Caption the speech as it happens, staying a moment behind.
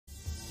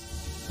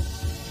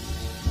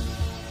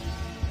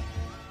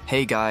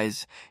Hey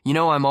guys,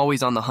 I'm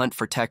always on the hunt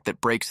for tech that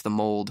breaks the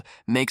mold,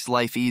 makes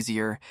life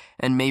easier,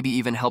 and maybe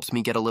even helps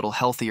me get a little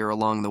healthier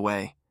along the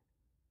way.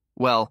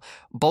 Well,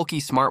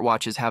 bulky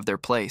smartwatches have their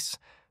place,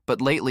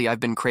 but lately I've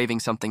been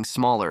craving something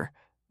smaller,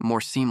 more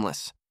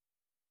seamless.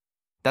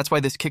 That's why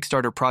this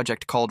Kickstarter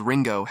project called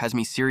Ringo has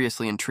me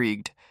seriously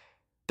intrigued.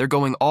 They're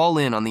going all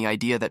in on the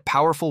idea that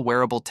powerful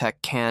wearable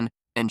tech can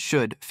and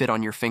should fit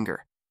on your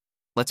finger.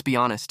 Let's be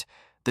honest,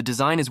 the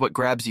design is what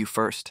grabs you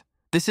first.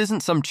 This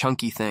isn't some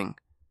chunky thing.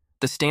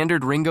 The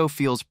standard Ringo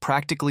feels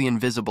practically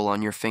invisible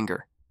on your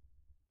finger.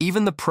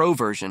 Even the Pro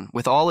version,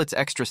 with all its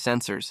extra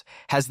sensors,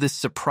 has this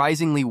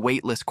surprisingly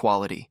weightless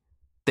quality.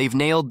 They've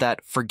nailed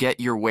that forget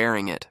you're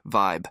wearing it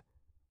vibe,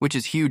 which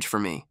is huge for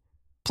me.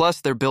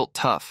 Plus, they're built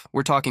tough.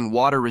 We're talking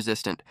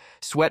water-resistant,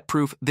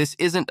 sweat-proof. This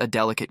isn't a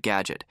delicate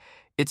gadget.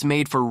 It's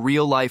made for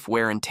real-life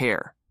wear and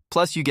tear.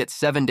 Plus, you get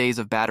 7 days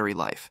of battery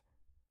life.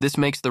 This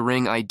makes the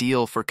ring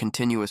ideal for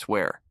continuous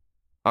wear.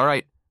 All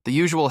right. The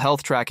usual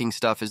health tracking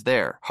stuff is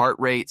there. Heart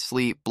rate,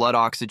 sleep, blood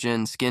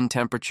oxygen, skin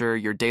temperature,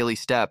 your daily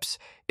steps.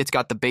 It's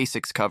got the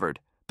basics covered.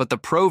 But the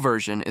Pro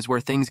version is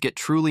where things get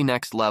truly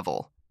next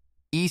level.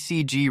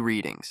 ECG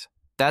readings.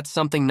 That's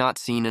something not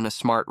seen in a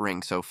smart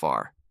ring so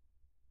far.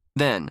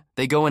 Then,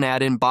 they go and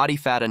add in body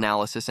fat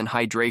analysis and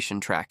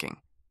hydration tracking.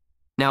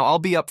 Now, I'll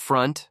be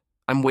upfront.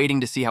 I'm waiting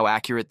to see how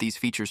accurate these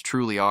features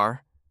truly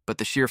are, but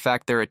the sheer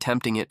fact they're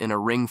attempting it in a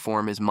ring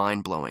form is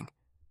mind-blowing.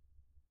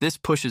 This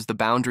pushes the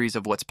boundaries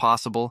of what's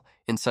possible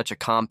in such a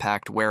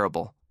compact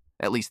wearable.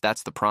 At least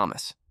that's the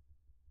promise.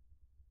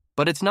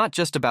 But it's not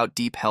just about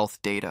deep health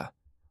data.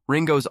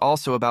 Ringo's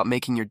also about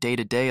making your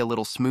day-to-day a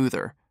little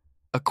smoother.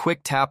 A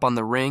quick tap on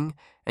the ring,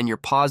 and you're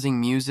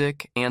pausing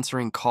music,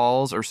 answering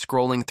calls, or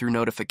scrolling through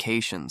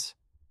notifications.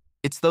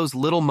 It's those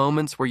little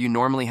moments where you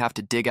normally have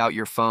to dig out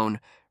your phone.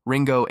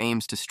 Ringo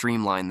aims to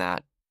streamline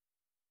that.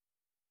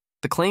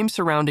 The claims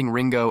surrounding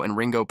Ringo and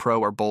Ringo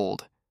Pro are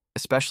bold,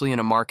 especially in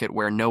a market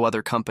where no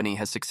other company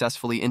has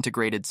successfully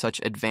integrated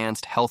such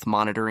advanced health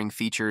monitoring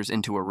features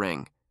into a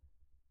ring.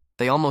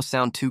 They almost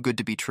sound too good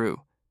to be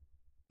true.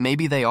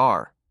 Maybe they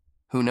are.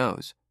 Who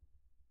knows?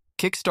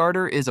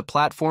 Kickstarter is a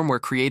platform where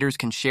creators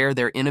can share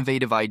their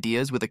innovative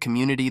ideas with a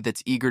community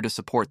that's eager to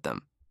support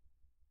them.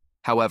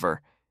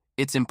 However,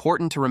 it's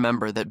important to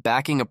remember that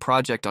backing a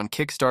project on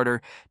Kickstarter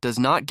does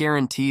not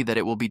guarantee that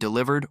it will be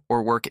delivered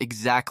or work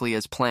exactly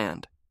as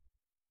planned.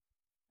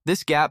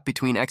 This gap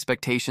between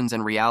expectations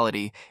and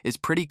reality is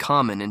pretty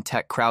common in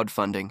tech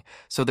crowdfunding,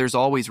 so there's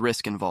always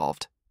risk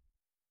involved.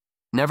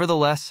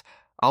 Nevertheless,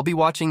 I'll be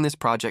watching this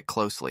project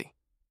closely.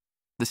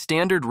 The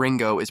standard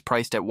Ringo is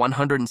priced at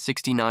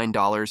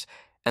 $169,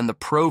 and the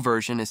Pro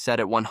version is set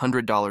at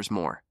 $100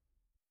 more.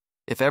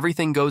 If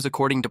everything goes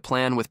according to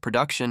plan with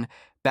production,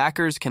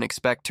 backers can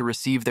expect to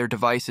receive their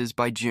devices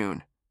by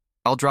June.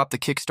 I'll drop the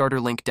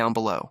Kickstarter link down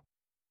below.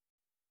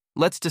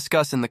 Let's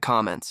discuss in the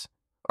comments.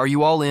 Are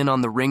you all in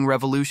on the ring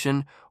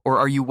revolution, or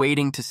are you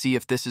waiting to see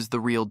if this is the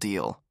real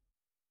deal?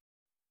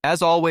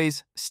 As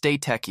always, stay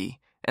techie,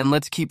 and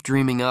let's keep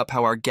dreaming up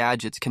how our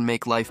gadgets can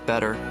make life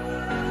better.